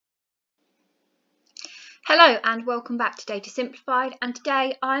Hello and welcome back to Data Simplified, and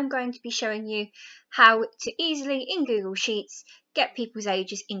today I'm going to be showing you how to easily in Google Sheets get people's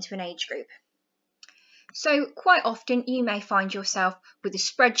ages into an age group. So quite often you may find yourself with a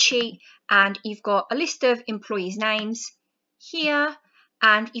spreadsheet and you've got a list of employees' names here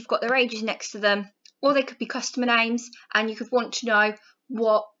and you've got their ages next to them, or they could be customer names and you could want to know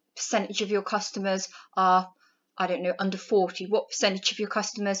what percentage of your customers are, I don't know, under 40, what percentage of your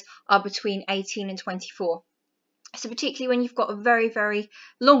customers are between 18 and 24. So particularly when you've got a very, very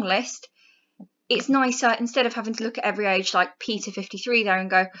long list, it's nicer, instead of having to look at every age like Peter 53 there and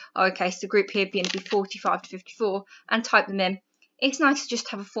go, oh, okay, so the group here being to be 45 to 54 and type them in. It's nice to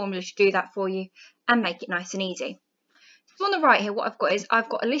just have a formula to do that for you and make it nice and easy. So on the right here, what I've got is I've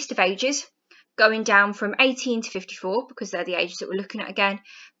got a list of ages going down from 18 to 54 because they're the ages that we're looking at again,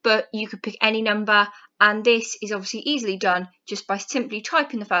 but you could pick any number, and this is obviously easily done just by simply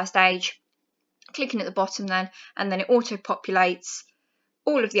typing the first age, clicking at the bottom then, and then it auto populates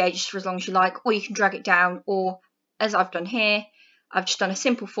all of the ages for as long as you like, or you can drag it down, or as I've done here, I've just done a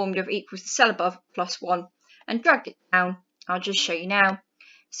simple formula of equals the cell above plus 1 and dragged it down. I'll just show you now,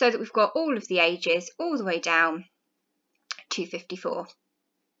 so that we've got all of the ages all the way down to 54.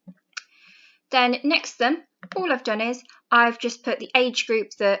 Then next to them, all I've done is I've just put the age group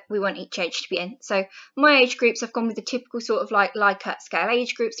that we want each age to be in. So my age groups, I've gone with the typical sort of like Likert scale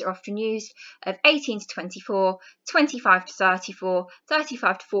age groups that are often used of 18 to 24, 25 to 34,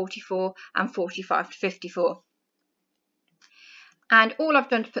 35 to 44 and 45 to 54. And all I've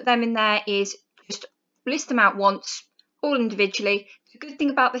done to put them in there is just list them out once, all individually. The good thing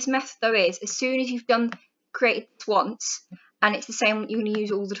about this method though is as soon as you've created this once and it's the same one you're going to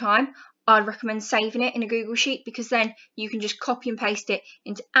use all the time, I'd recommend saving it in a Google Sheet, because then you can just copy and paste it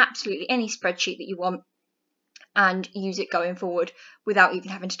into absolutely any spreadsheet that you want and use it going forward without even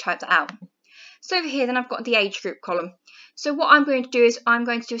having to type that out. So over here then I've got the age group column. So what I'm going to do is I'm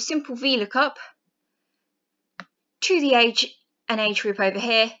going to do a simple vlookup to the age and age group over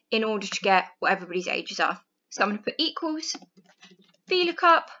here in order to get what everybody's ages are. So I'm going to put equals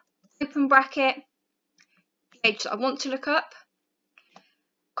vlookup, open bracket, the age that I want to look up,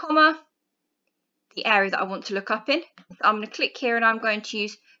 comma, the area that I want to look up in. So I'm going to click here and I'm going to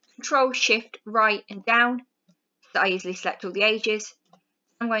use Control Shift right and down so that I easily select all the ages.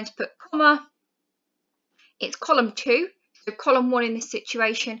 I'm going to put comma. It's column 2. So column 1 in this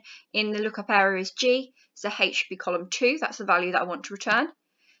situation in the lookup area is G. So H should be column 2. That's the value that I want to return.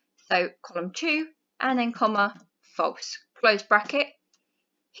 So column 2 and then comma false. Close bracket.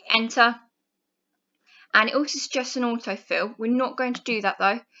 Hit enter. And it also suggests an autofill. We're not going to do that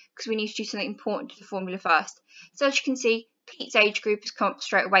though, because we need to do something important to the formula first. So as you can see, Pete's age group has come up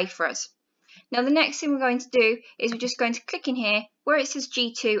straight away for us. Now the next thing we're going to do is we're just going to click in here where it says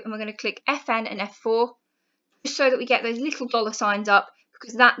G2 and we're going to click FN and F4 just so that we get those little dollar signs up,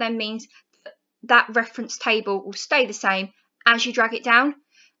 because that then means that reference table will stay the same as you drag it down.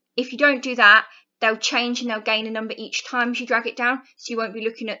 If you don't do that, they'll change and they'll gain a number each time as you drag it down, so you won't be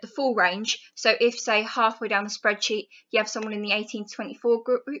looking at the full range. So if, say, halfway down the spreadsheet you have someone in the 18 to 24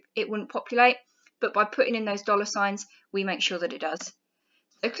 group, it wouldn't populate, but by putting in those dollar signs we make sure that it does.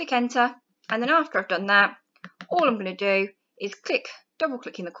 So click enter, and then after I've done that, all I'm going to do is double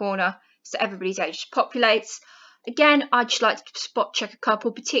click in the corner so everybody's age populates. Again, I just like to spot check a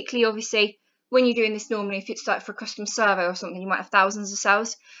couple, particularly obviously when you're doing this normally, if it's like for a custom survey or something, you might have thousands of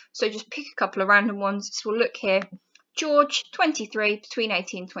cells. So just pick a couple of random ones. So we'll look here. George, 23, between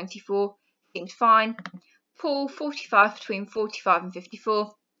 18 and 24, seems fine. Paul, 45, between 45 and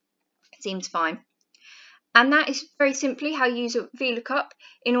 54, seems fine. And that is very simply how you use a VLOOKUP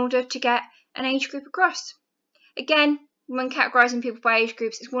in order to get an age group across. Again, when categorising people by age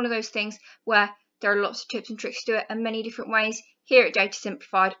groups, it's one of those things where there are lots of tips and tricks to it and many different ways. Here at Data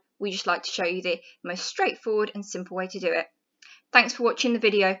Simplified, we just like to show you the most straightforward and simple way to do it. Thanks for watching the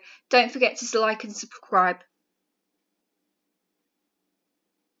video. Don't forget to like and subscribe.